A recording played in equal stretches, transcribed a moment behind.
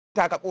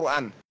taka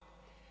Qur'an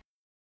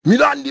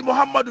miɗo andi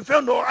Muhammadu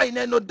fewndo o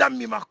ayne no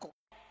dammi makko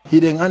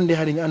hiɗen andi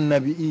haɗin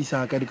annabi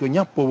Isa kadi ko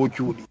ñappowo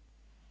cuuɗi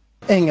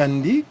en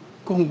andi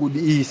konguɗi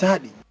Isa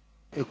ɗi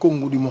e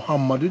konguɗi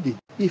Muhammadu ɗi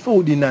ɗi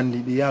fof ɗi nandi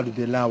ɗi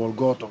yaadude laawol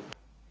gotol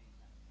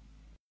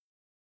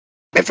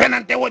ɓe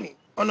fenante woni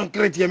onon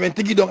chrétien men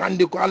tigi ɗon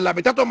andi ko Allah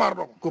ɓe tato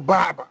marɗon ko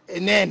baaba e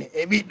nene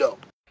e ɓiɗɗo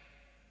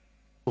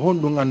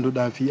honɗum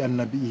anduɗa fi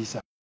annabi Isa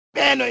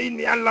ɓeeno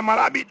inni Allah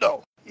mara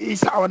ɓiɗɗo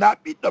Isa wona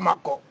ɓiɗɗo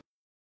makko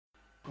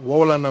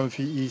wowlanam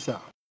fi Isa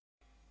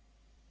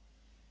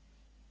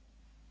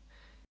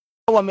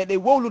wa meɗe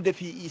wowlude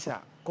fi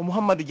Isa ko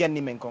Muhammadu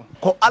janni men kon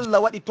ko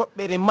Allah waɗi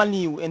toɓɓere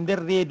maniyu e nder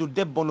reedu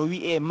debbo no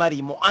wi'e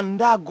mari mo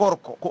anda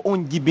gorko ko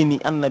on jibini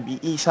annabi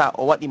Isa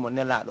o waɗi mo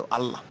nelaɗo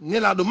Allah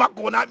nelaɗo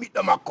makko wona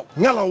ɓiɗɗo makko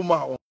ñalawma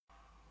on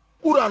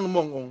Qur'an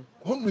mon on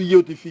honɗum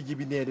yewti fi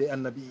jibinede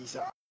annabi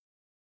Isa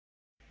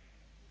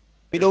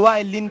miɗo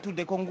wawi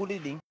lintude konguɗi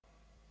ɗin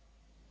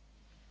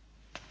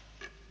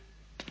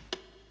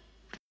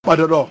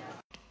ɓaɗo ɗo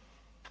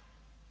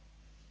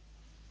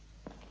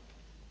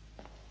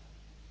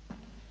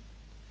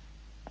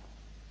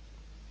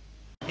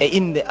e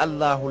inde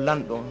Allahu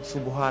lanɗon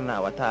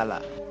subhanahu wa ta'ala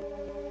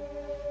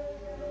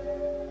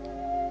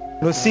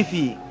no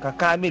sifi ka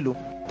kamilu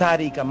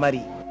tarika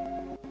mari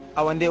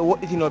awa nde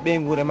woɗɗitino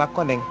ɓeygure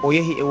makko nden o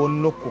yehi e won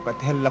nokku ka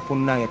hella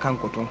funnange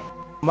kanko tun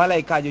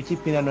malaikajo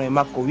cippinano e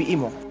makko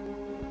wi'imo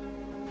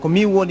ko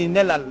min woni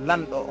nelal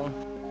lanɗo on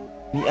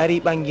mi ari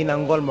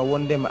ɓanginalngol ma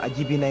wondema a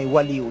jibinayi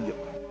waliyujo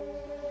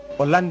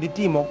o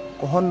landitimo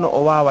ko honno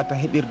o wawata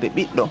heɓirde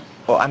ɓiɗɗo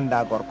o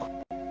anda gorko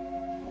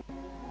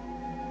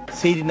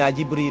Seydina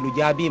Jibrilu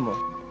jaabimo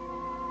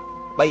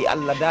ɓayi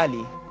Allah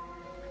daali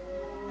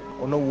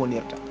o non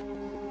wonirta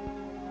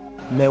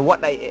mi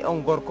waɗay e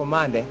on gorko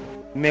mande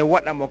mi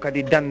waɗamo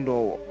kadi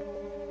dandowo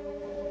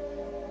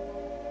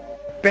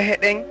pehe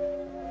ɗen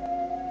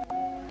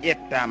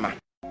ƴettama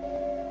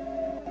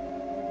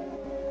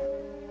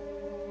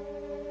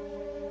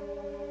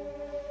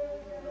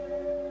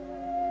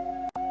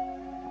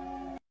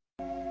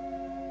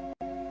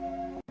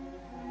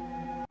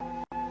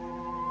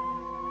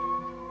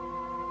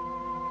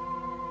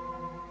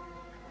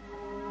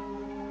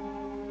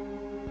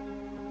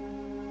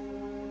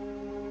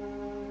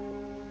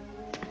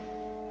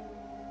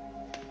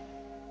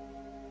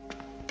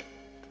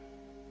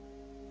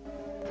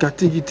ka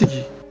tigi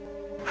tigi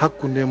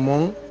hakkunde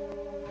mon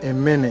e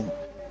menen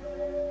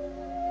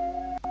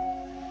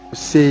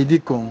seydi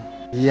kon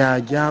ya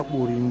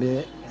jaɓuri nde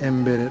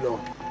embere ɗo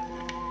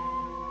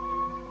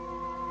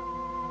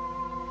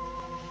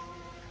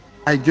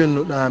ay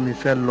jonnuɗa mi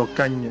fello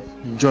kañƴe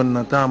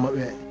jonnatama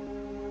ɓe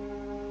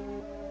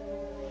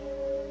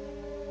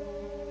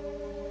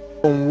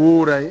on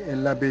wuuray e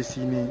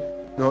labesini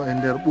ɗo e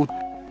nder ɓut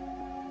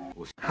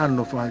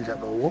hanno falja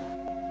ɗo wo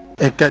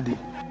e kadi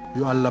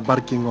yo Allah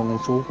barkingo on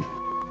fof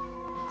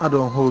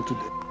aɗon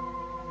howtude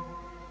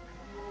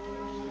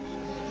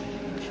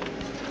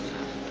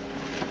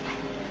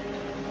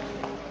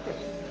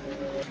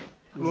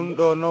ɗum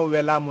ɗo noon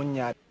wela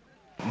muññaade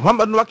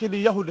Muhammadu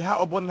wakkili yahude ha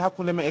o bonna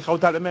hakkunde men e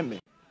kawtalɓe men ɓe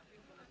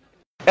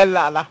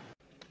ella ala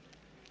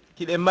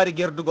kiɗe mari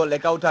gerdugol e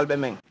kawtalɓe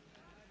men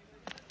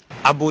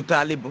Abu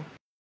Talibu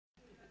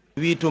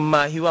wi tum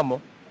ma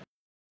hiwamo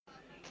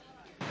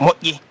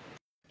moƴƴi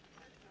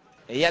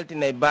e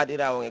yaltinay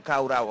baɗirawo e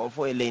kawrawo o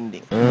fof e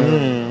leydi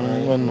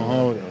wonno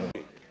hawre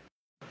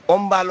on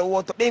mbalo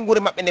woto ɓeygure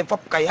maɓɓe nden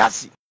fof ka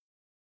yaasi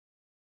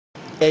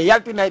e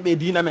yaltinay ɓe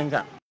diina men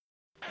ka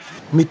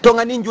mi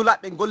togani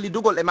julaɓe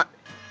gollidugol e maɓɓe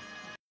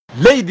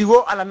leydi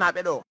wo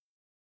alanaɓe ɗo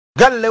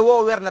galle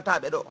wo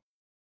wernataɓe ɗo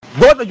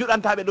goto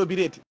juɗantaɓe ɗo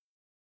bireti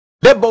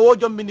debbo wo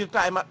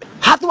jombinirta e maɓɓe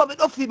ha tuma ɓe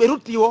ɗofti ɓe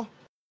rutti wo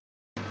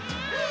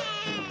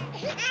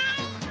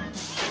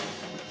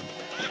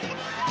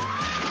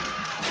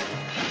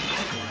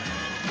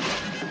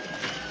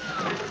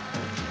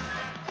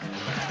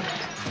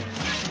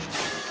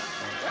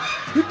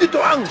hiddito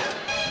an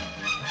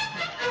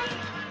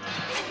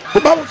ko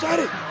ɓawo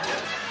saare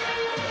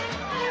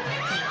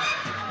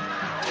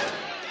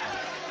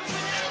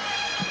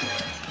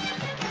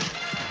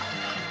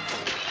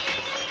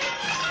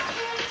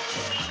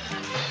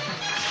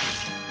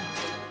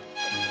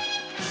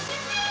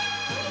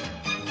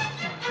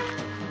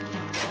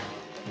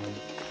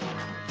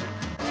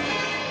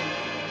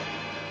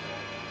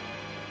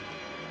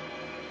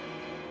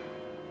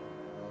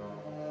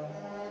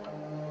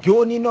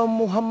joni noon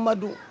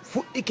Muhammadu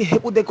fuɗɗike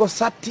heɓude ko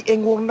satti e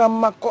gurdam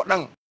makko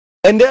ɗan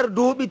e nder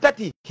duuɓi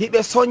tati hiɓe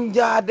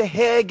soñjade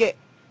heege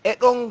e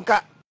ɗonka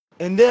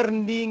e nder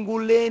ndi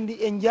ngulendi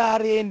e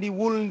jaarendi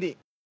wulndi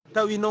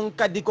tawi noon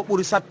kadi ko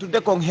ɓuri sattude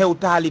kon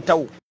hewtali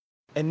taw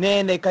e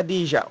nene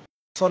Kadija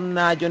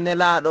sonnajo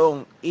nelaɗo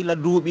on ila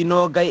duuɓi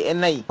nogay e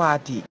nayyi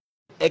faati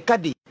e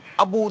kadi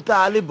Abu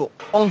Talibo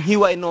on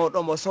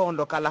hiwaynoɗomo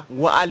sondo kala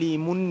wa ali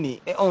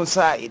munni e on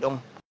saa'i ɗon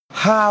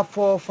ha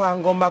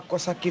fofango makko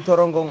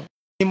sakkitoro ngon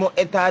imo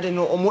etade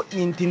no o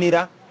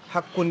moƴƴintinira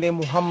hakkunde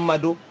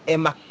Muhammadu e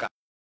Makka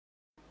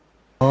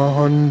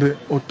honde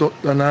o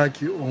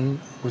toɗɗanaki on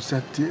ko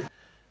satti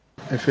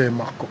e fe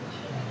makko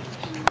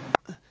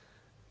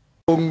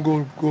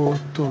konngol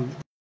gotol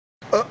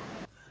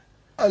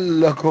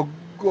Allah ko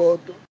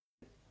goto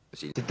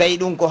si tawi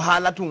ɗum ko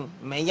haala tun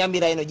min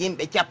yamirayno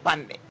yimɓe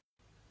capanɗe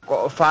ko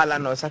o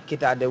falano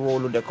sakkitade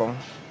wolude kon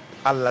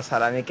Allah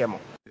salanike mo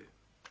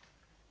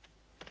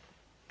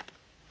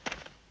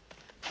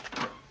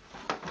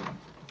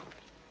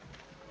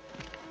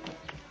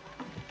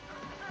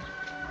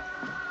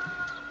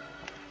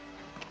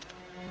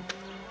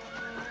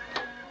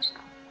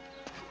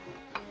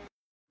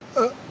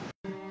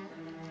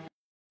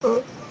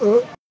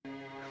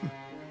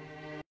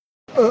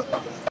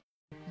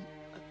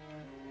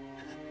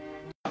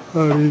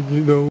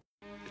Harigino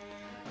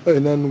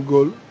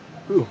enangol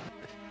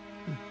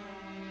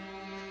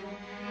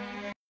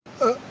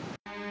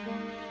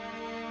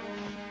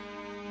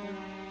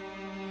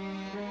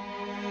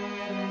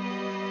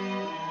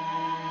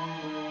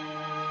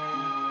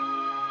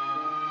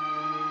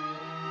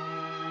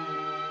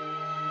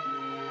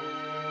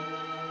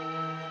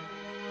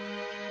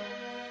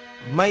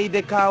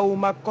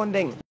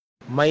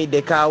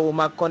mayde kawu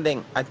makko nden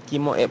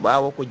akkimo e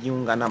ɓaawo ko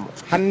jiwnganamo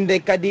hande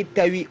kadi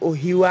tawi o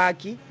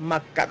hiwaaki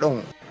makka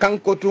ɗon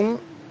kanko tun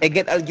e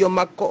geɗal jo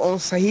makko on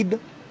Sahid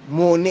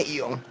mo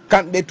ne'i on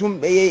kamɓe tun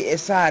ɓe yehi e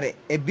saare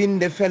e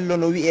binde fello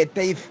no wi'e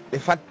Taif ɓe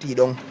fatti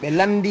ɗon ɓe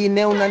landi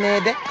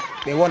newnanede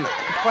ɓe wona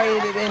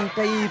fayre ɓen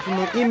Taif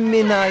no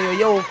imminayo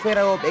yaw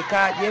feroɓe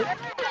kaaƴe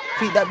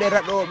fiɗaɓe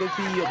raɗoɓe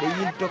fiyo ɓe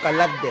yilto ka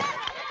ladde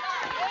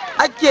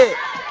acce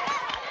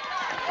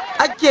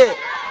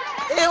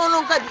e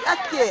onon kadi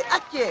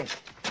acce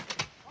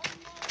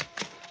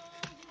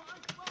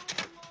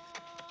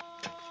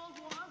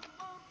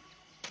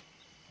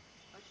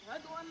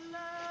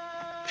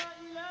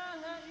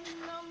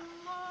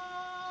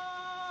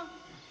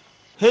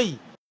hey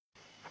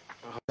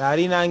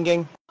darina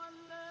ngen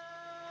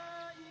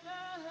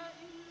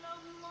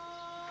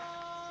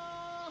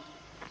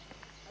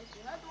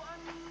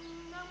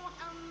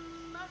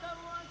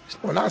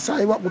wala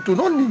sahi waɓutu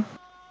noon ni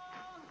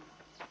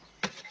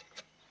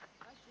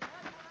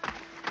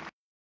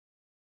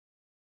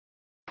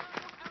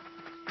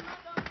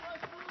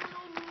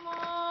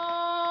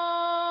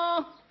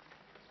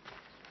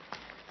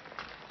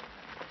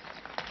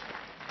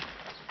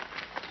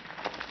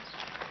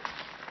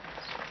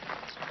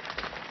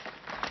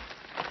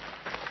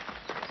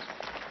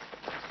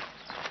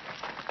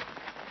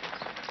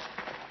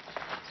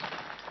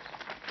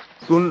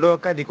ɗum ɗo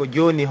kadi ko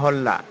joni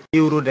holla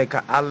iwrude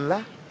ka Allah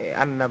e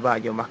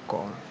annabajo makko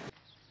on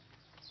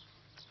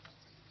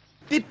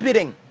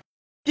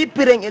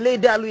tippiren e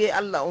leydi aluye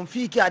Allah on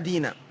fiiki a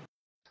dina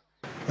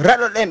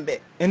raɗoɗen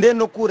ɓe e nden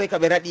nokkure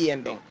kaɓe raɗi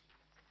en ɗon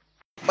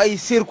ɓay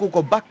sirku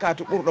ko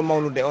bakkatu ɓurɗo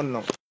mawnude on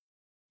non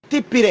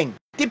tippiren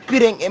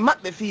e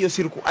maɓɓe fiyo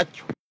sirku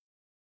accu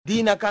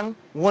dina kan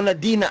wona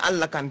dina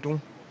Allah kan tun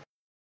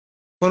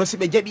kono si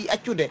ɓe jaɓi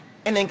accude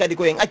enen kadi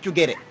koyen accu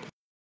gere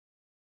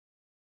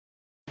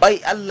ɓay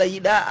Allah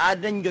yiɗa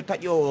adanjo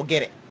taƴowo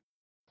gere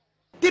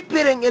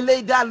tippiren e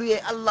ley daaluye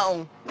Allah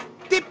on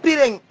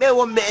tippiren ɓe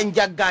wonɓe en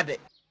jaggade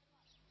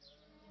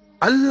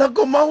Allah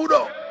ko mawɗo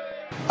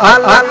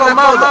Allah ko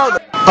mawɗo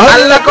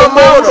Allah ko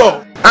mawɗo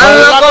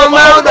Allah ko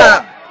mawɗo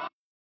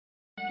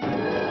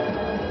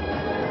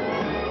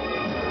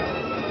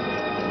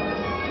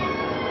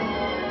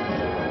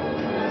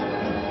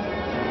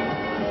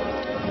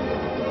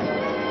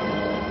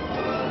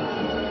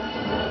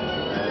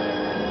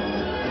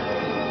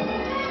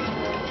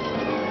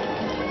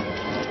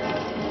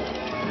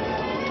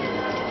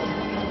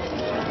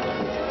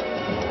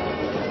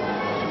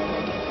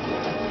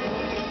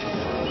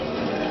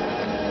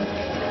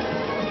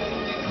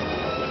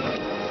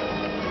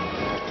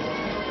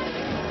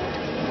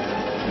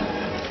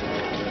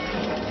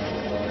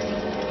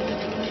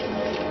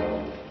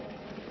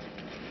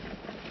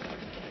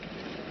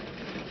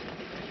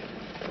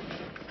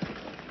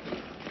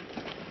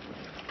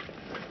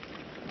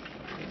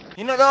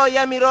hino ɗo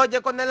yamiroje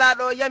ko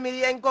nelaɗo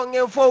yamiri en kon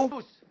en fof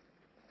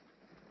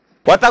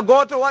wata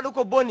goto waɗu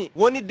ko boni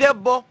woni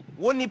debbo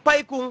woni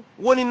paykun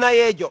woni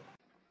nayejo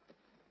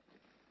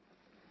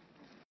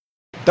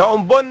ta on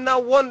bonna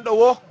wonɗo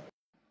wo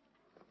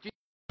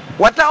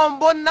wata on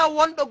bonna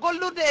wonɗo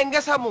gollude e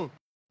ngesa mum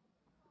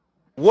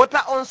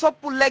wota on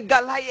soppu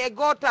leggal hay e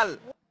gotal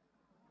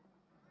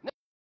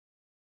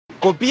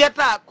ko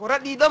biyata ko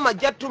raɗiɗoma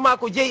jattuma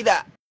ko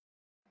jeyɗa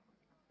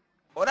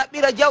o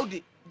ɗaɓɓira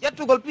jawdi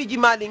jattugol piiji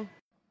maɗin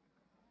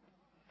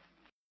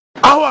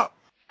awa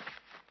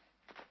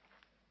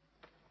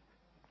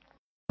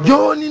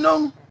joni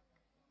noon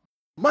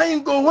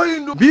maygo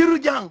hoyndu biru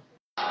jang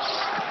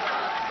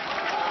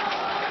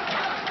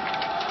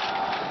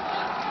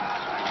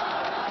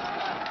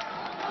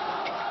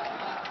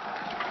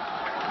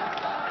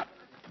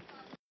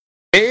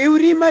ɓe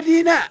iwri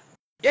Madina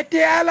ƴette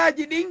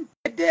alaji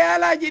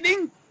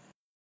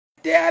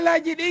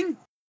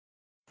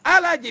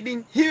ɗin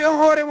hiɓe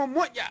hoore mo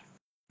moƴƴa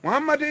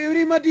Muhammadu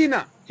iwri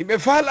Madina hiɓe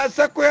faala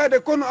sakkoyade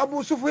kono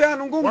Abu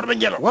Sufyanu ngun worɓe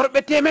jelo worɓe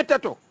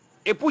temetato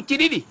e pucci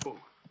ɗiɗi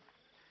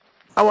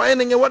awa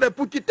enen e waɗa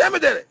pucci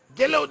temedere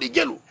gelewɗi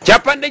gelu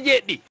capanɗe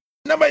jeeɗɗi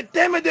namay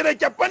temedere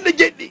capanɗe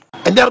jeɗɗi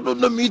e nder ɗum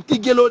ɗon mi itti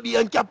geloɗi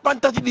en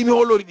capantati ɗi mi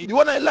holori ɗi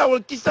wona e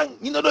lawol kisan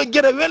hino ɗo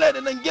guere weleɗe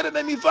nan guere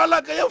nami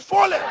falaka yen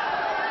foole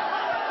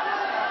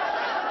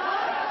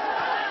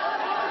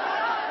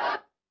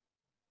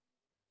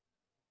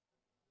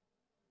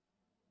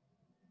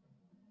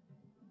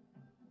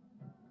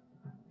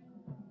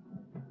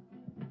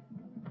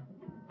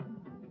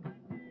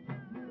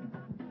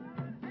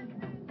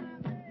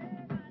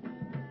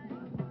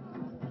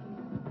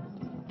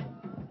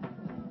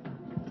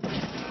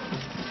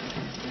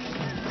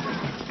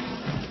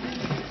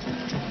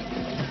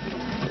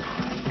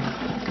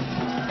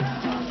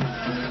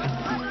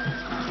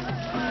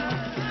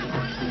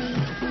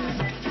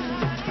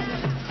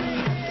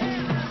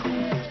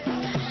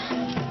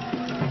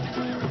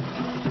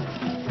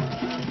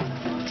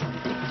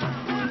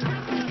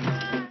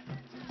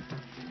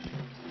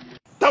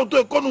tawto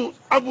e konu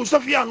Abu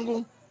Sufyan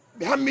ngu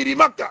ɓe hammiri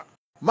Makka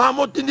ma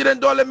mottidiren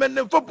doole men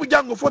nen foppu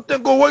janggo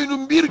fotten ko woynu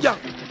mbiru jang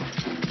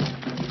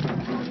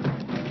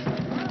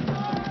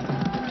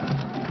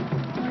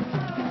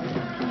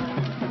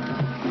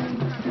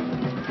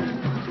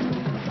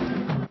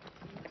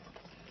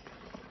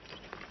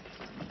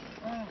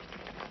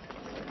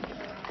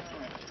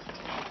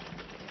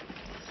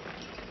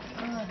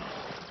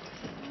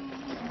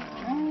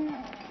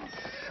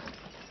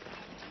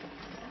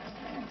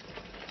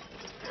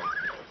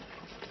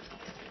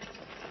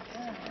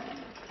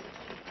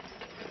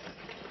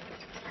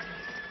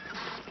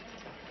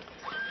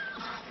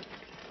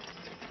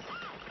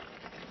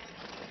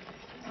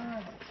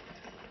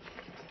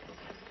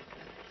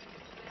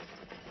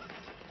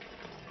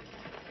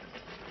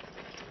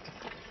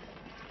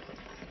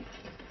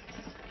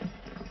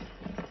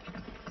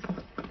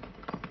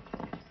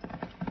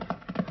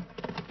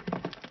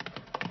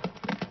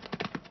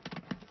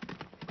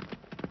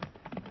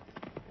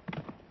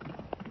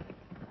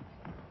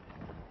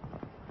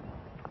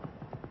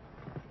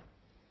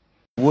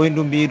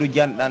woyndu mbiru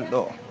janɗan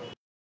ɗo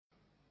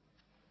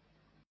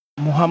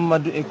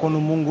Muhammadu e konu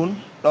mungun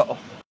ɗo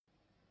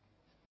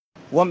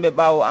wonɓe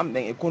ɓawo am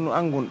ɓen e konu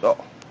angun ɗo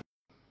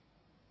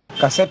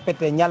ka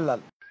seppete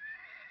nyallal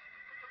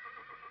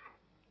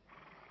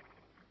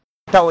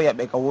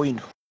tawoyaɓe ka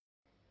woyndu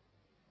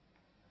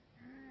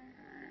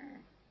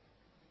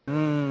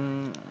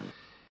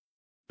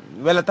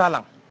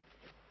welatalan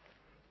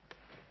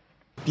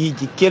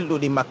piiji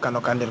kelɗuɗi makka no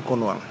ka nder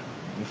konu an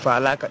mi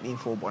falaka ɗin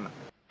fo bona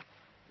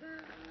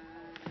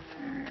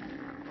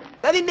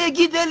kadi nde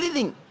guideli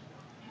ɗin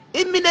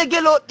immine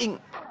gueloɗ ɗin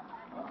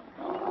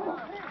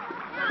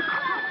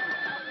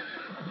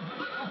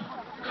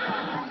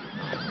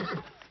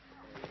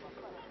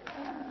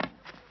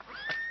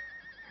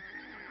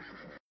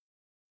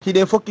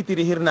hiɗe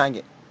fokkitiri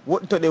hirnangue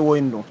woɗɗitoɗe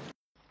woyndu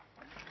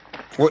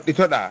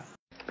woɗɗitoɗa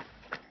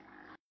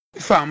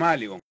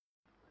famali on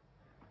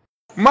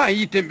ma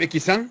yitemɓe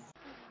kisan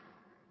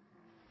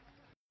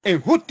en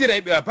huttira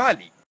ɓe a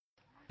baali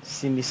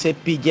simi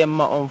seppi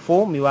jemma on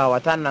fo mi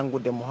wawata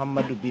nangude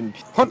Muhammadu bimbi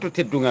honto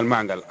teddugal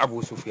magal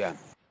Abu Sufyan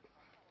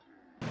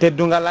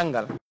teddugal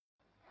angal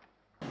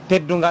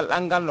teddugal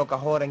angal no ka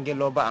hoore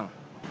ngeloba an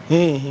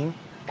hihi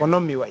ko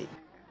noon mi wayi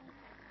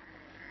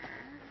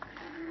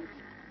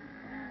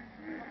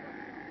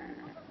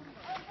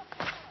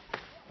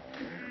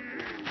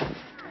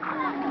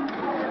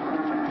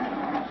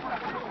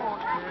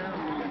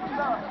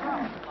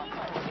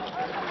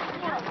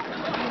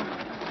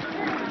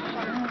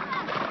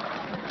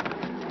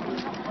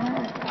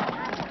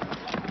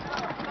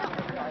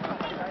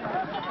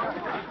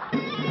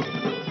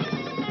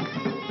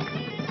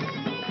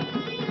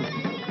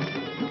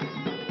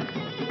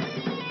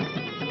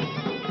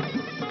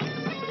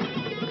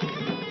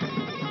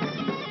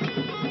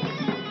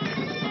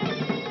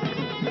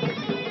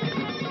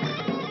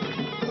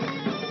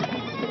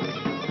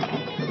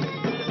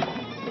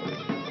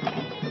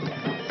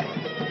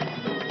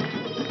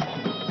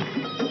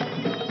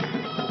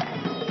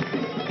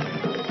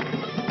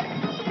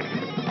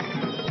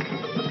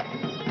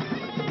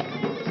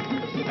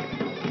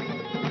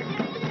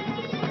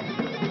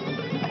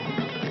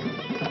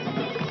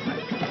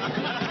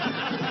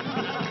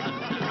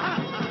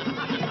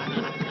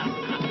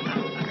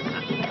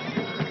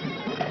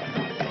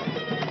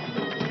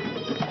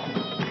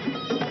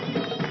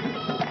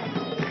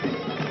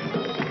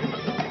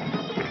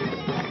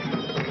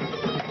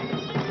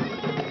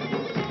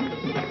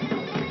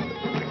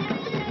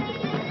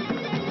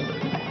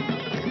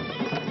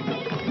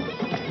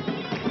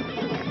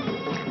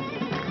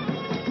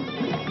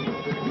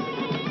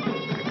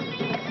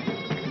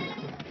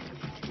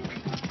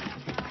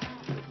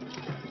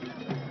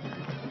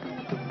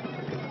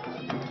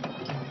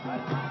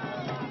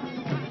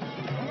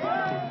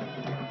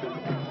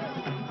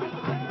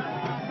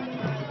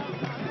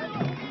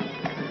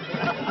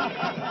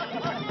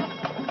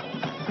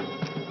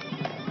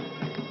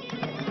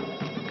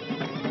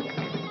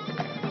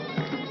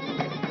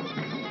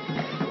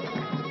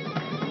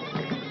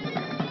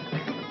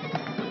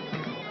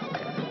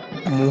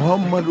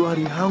Muhammadu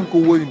ari hanko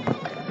woyndu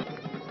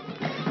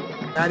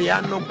ari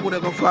han nokkure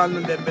ko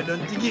falnude ɓe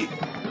ɗon tigi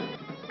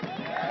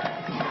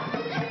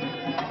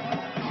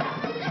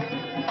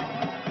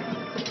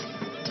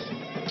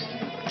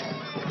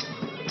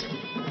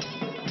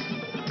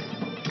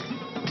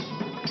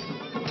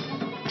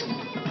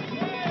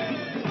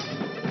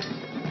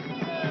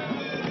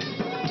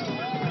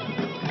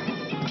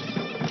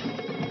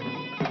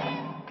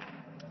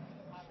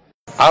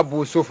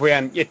Abu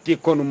Sufyan ƴetti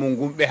kono mum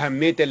gumɓe han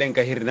metelen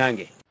ka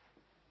hirnange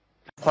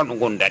hono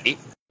gondaɗi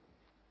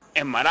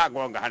en mala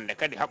gonga hande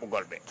kadi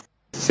haɓugolɓe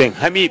sen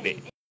haɓiɓe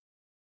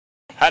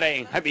hara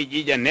en haɓi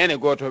ƴiƴan nene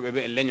gotoɓe ɓe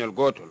en leñol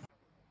gotol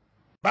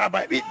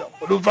baba e ɓiɗɗo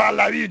ko ɗum fa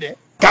Allah wiide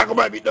kako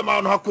ba ɓiɗɗo ma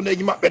on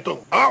hakkundeji maɓɓe ton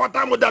a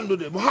wawatamo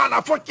dandude mo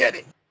haala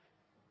foccede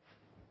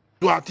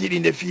duwa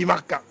tiɗinde fi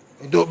makka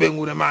e dow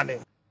ɓengure ma nde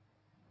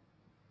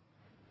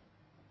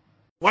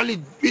walli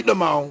ɓiɗɗo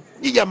ma on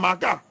ƴiƴam ma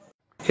ka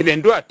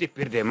hiɗen duwa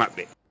tippirde e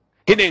maɓɓe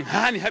hiɗen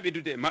hani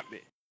haɓidude e maɓɓe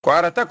ko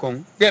arata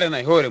kon ƴerana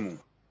e hoore mum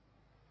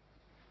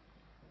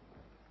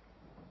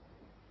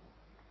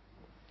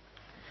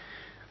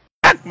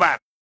akbar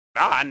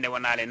a hande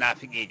wonale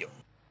nafiqijo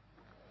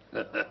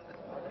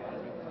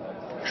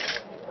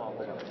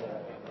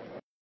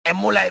en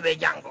mulay ɓe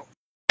janggo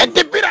en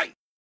tippiray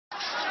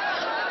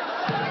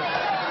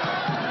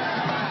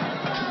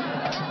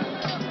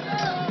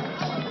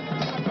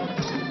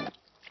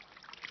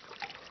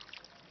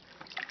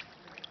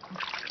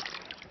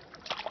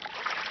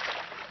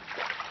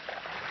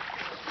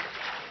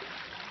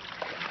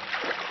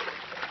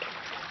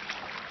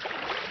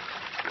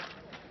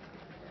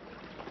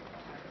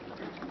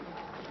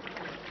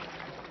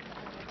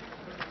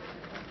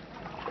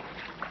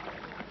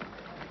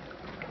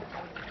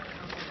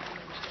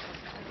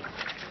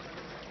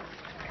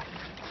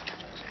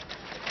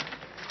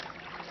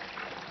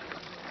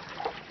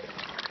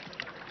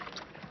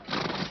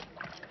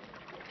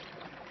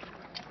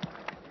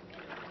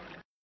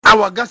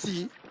awa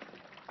gasi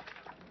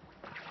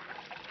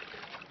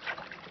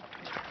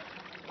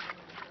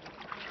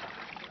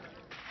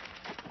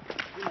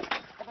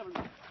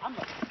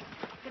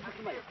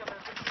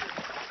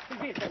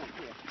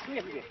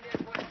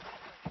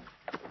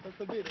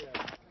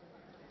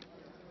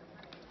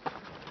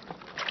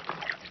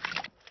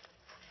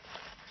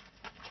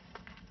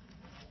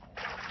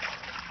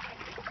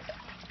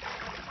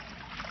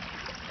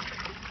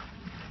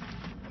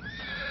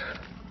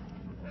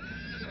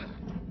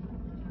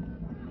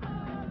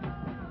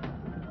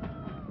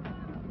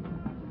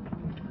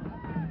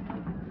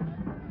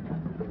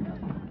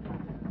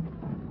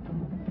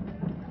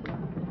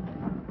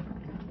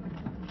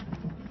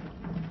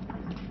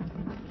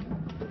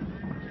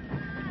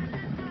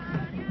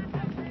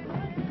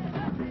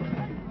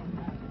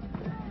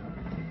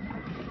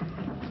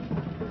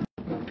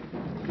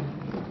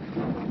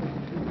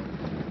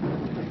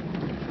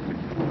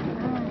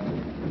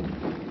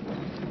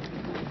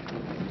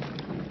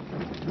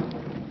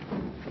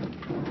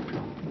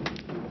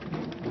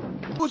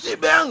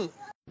musidɓe an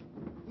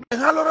en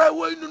halora e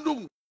woynu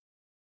ndun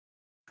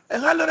en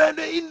halora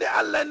nde inde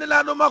Allah e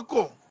nelaɗo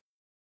makko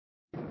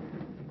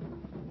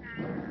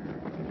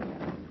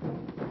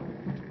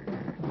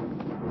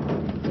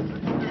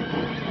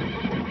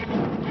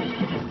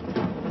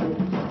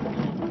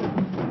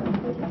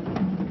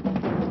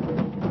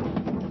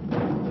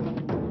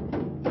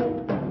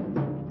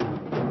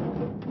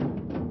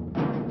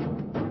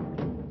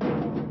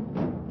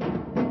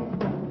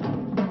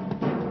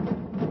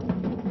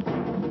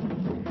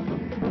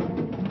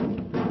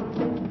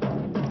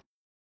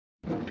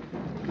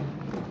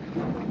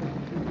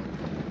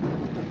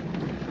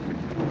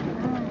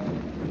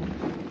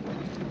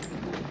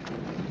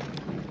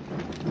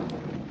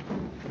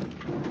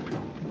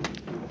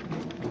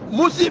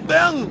musidɓe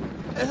an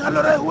en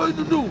halora e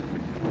woynu ndun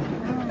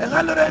en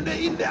halora nde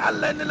inde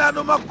Allah e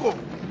nelaɗo makko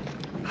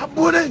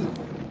habbuɗen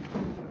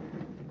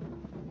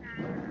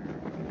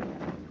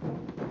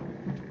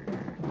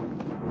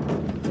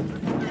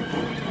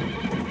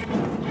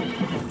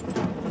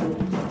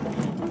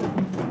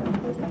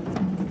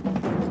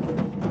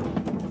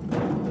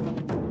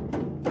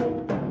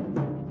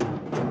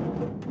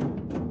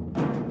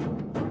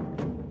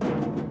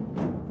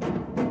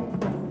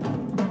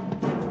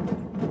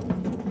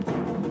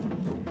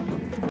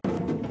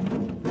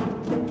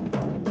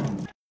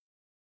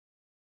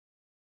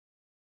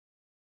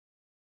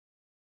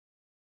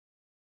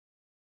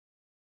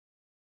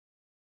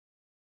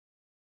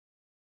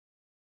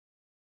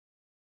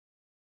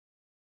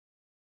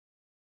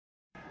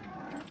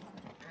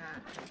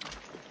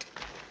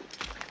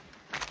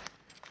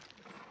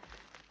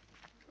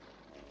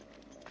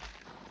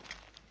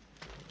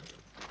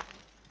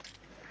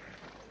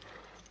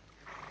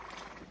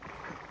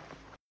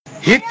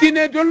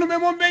hittine dolluɓe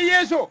mon ɓe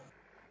yeeso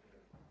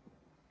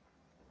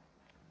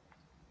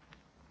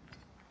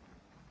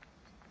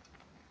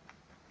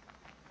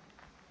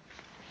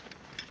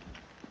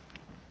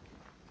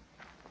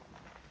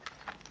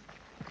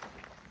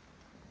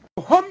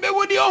homɓe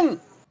woni on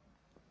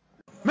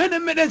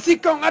minen meɗen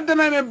sikka on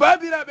addana men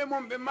babiraɓe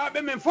mon ɓe maɓe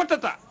men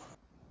fotata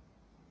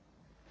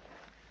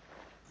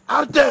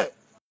arte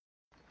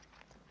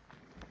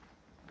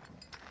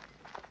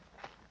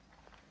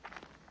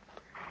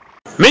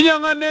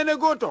miñanga nene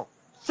goto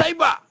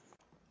sayba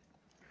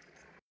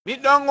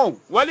ɓiɗɗon o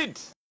Walid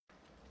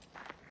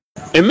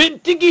e min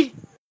tigi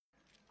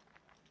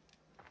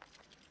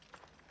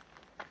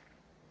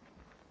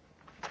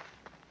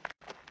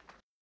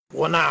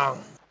wona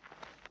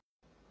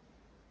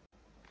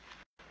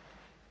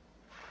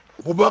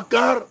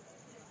Boubacar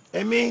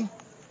e min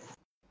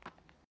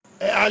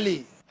e Ali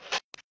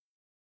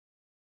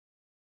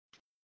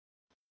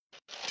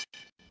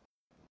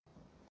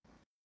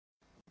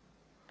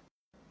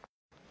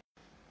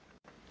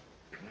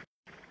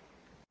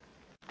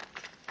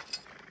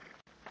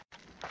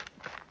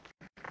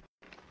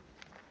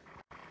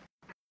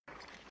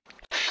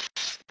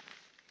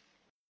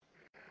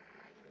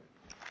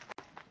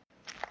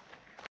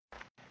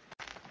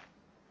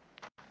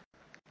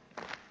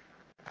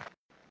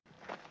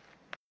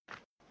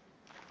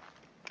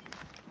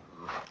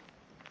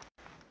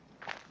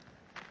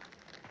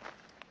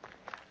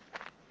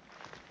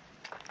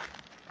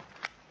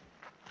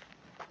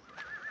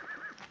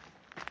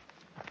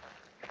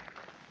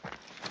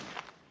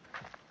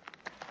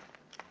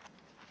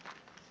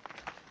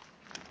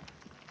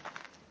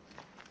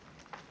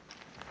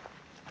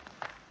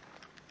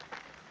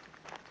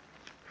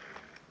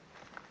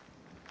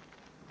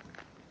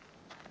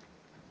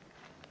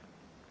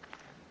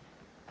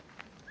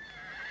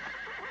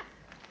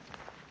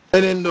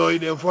enen ɗo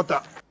iɗen fota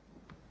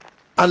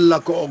Allah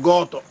ko o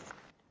gooto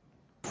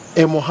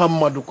e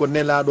Muhammadu ko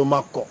nelaɗo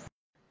makko.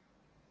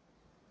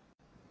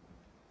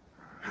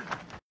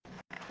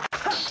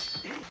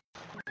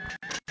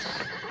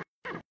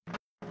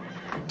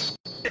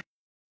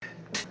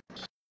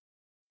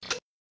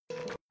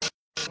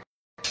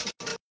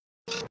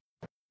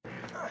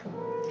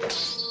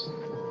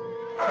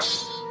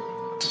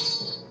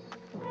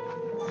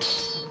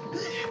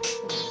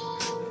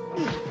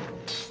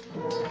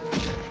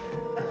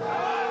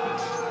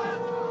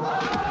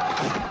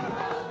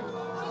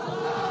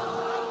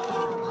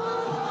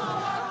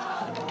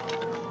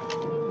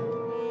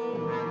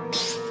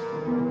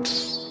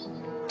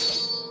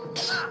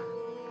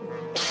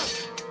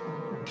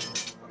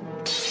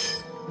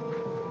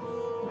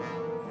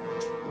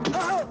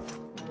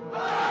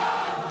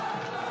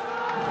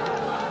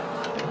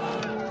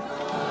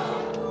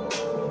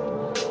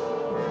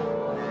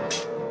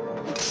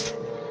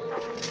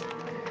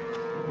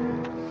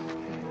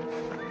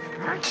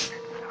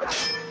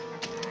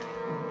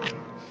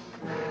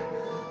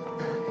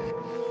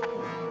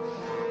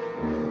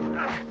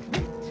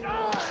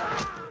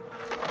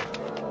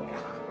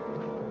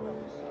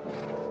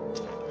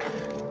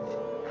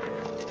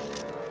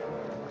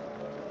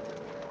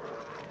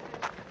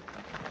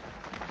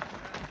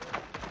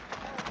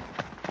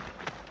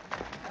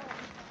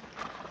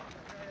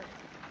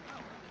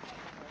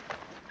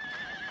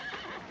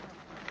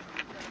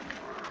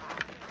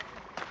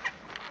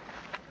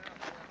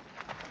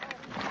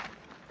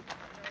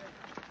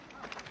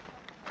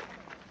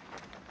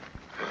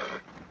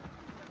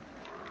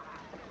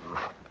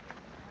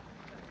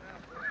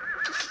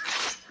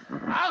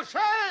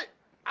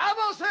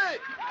 Avancez!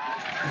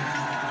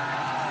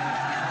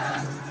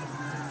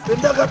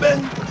 Bendaga ben.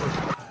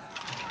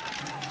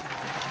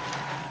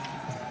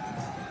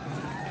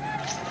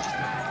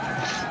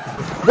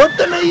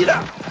 Wontana ira.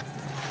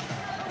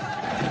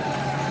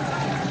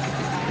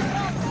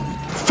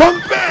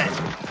 Fompe.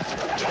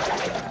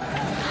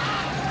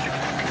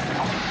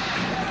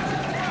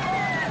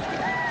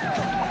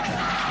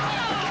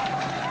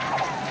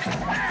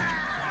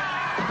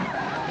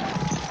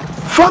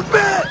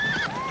 Fompe.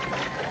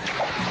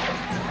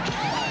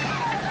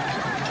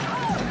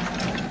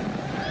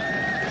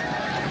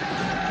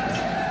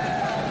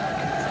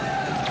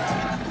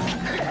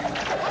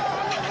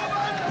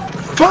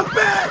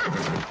 Fompe.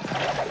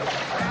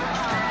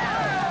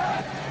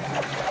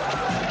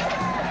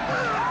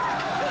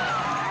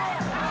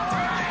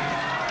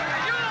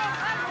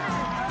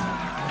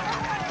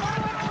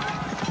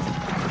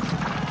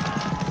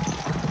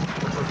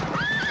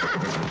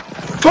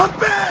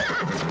 Fompe.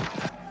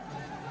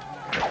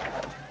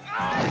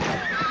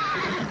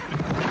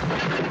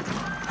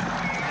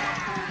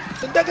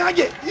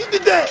 Dagaje,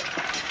 yidide.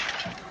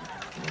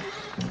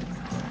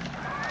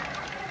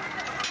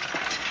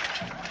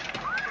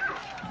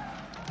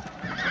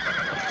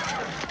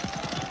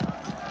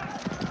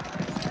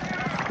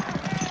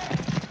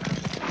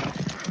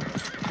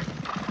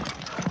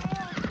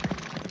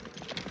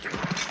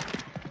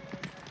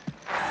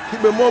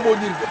 Hibe mobo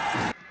dirde.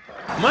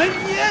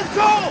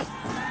 Magneto!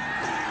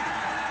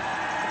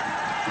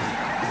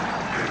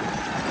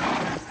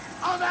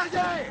 En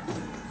arrière!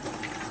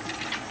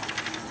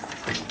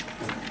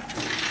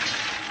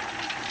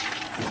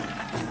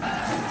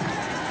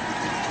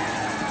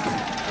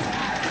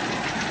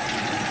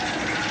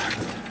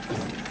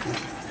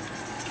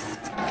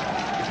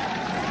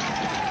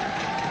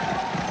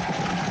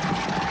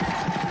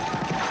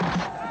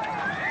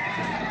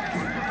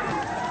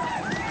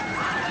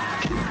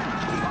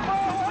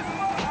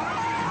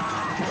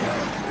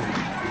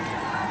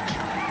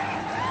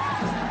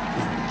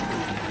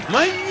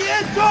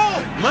 Magneto!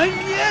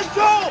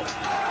 Magneto!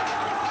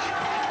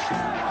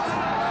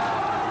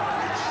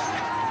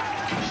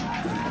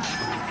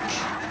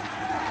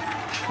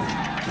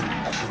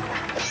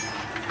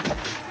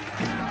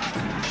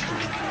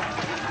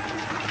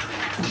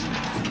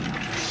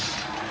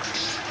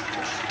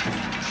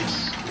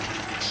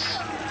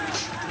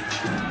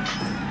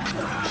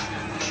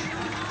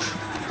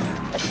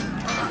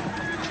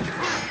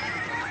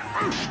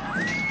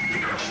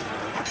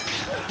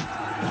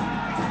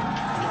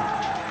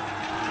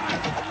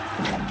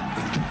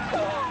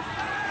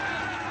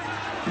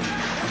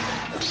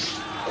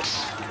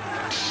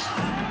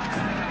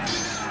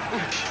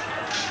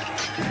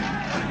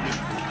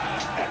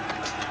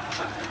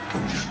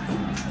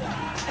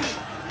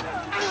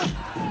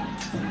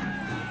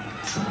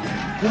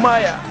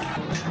 Humaya.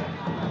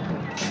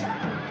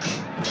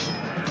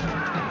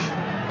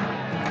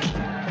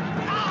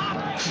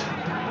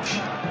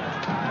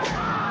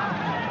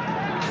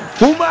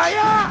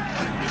 Humaya.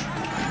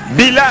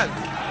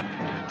 Bilal.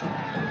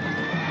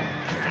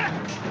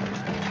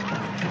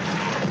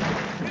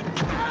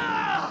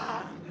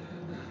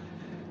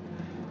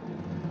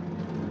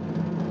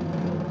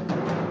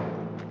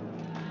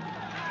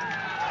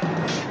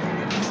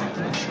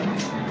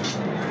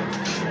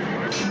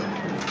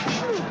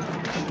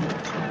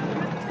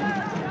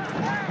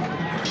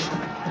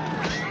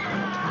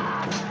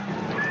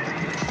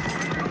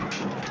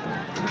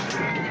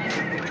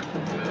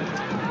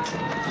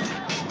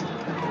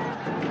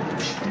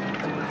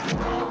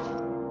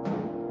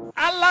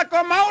 Allah ko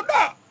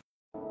mawɗo.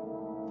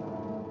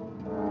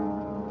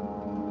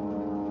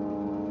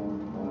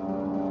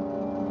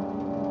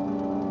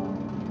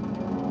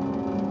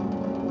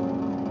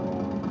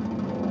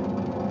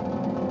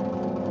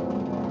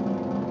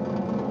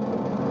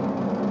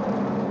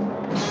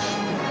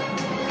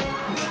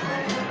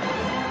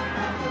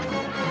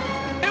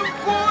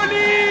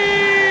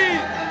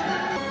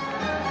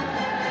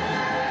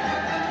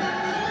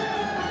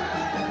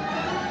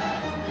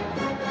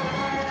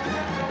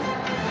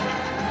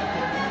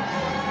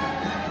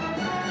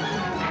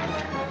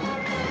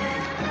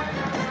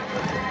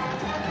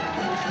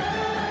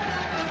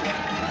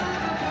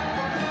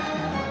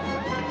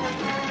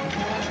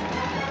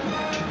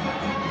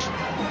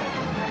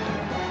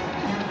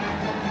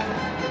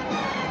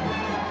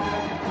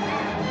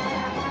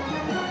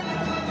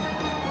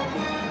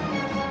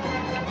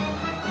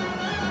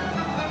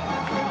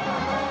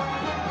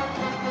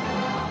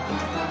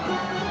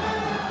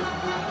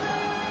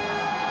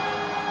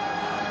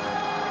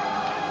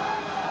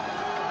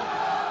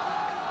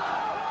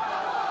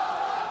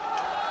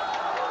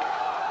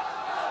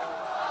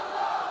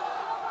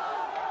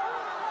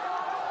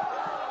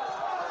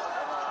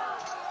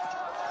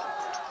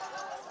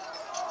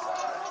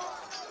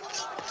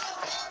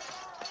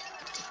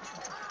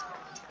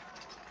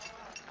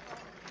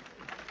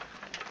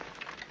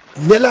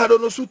 nelaɗo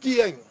no suti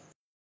en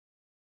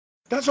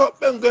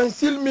tasoɓɓe gon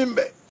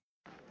silminɓe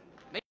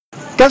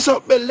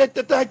tasoɓɓe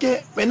lettetake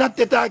ɓe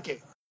nattetake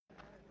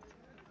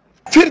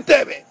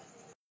firteɓe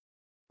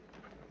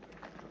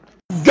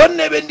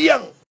jonneɓe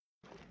ndiyan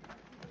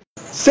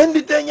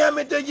sendite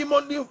ñameteji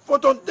mon ɗi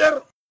foton ter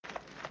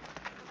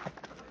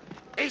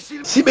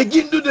siɓe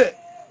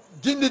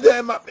jindide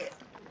e maɓɓe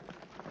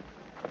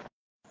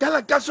kala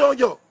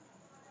kasojo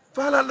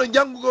falanɗo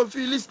jangugo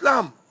fi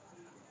l'islam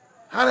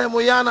hare mo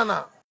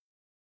yanana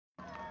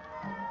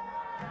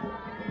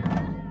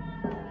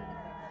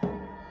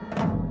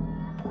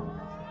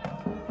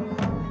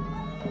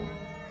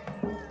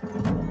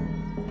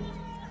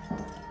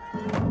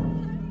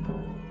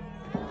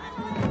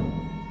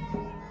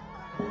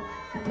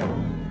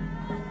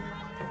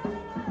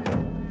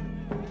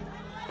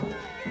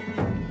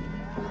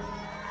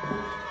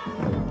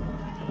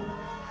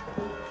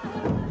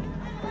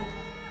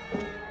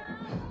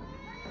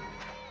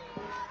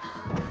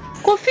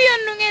ko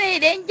fiyannu ngene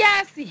den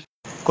jaasi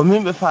ko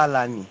min ɓe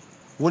falani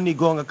woni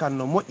gonga kan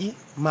no moƴƴi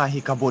ma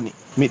hika boni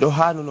miɗo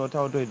hanuno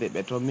tawdoyde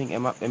ɓe to min e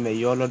maɓɓe min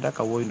yoloda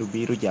ka woyndu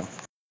biiru jam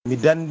mi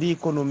dandi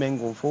kono men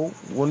gon fof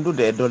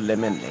wondude e dolle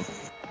men ɗen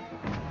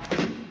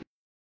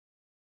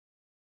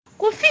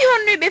ko fi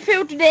honno ɓe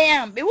fewtude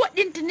yam ɓe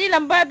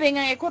woɗɗintinilam baabe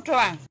ngan e koto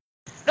an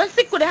ɗon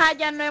sikkude ha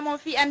janno e mon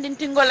fi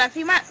andintingol an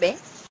fi maɓɓe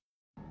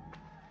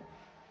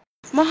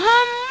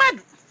Mohammed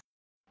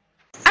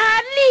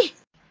Ali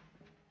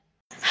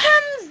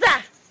Hamza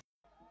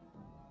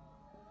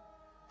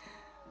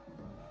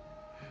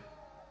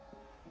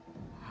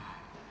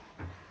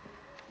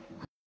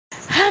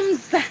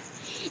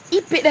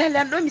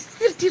ipeɗalan ɗo mi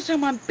sirtirta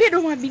man peɗo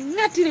ma mi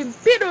ŋatire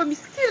peɗo mi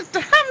sirta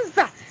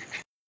Hamza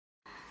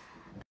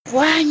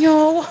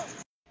wañowo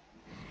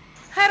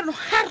harno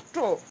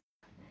harto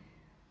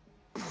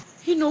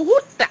hino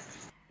hutta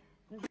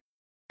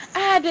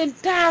aden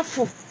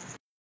taafo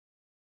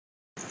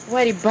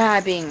wari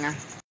baaben an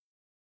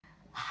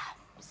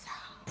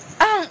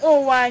an o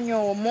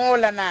wañowo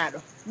molanaɗo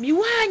mi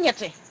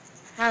wañate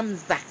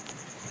Hamza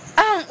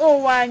an o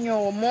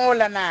wañowo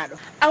molanaɗo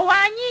a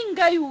wañi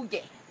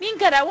ngayuje min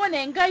kada wona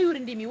e ngayuri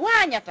ndi mi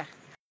wañata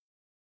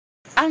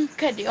an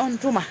kadi on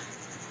tuma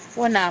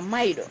wona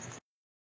mayɗo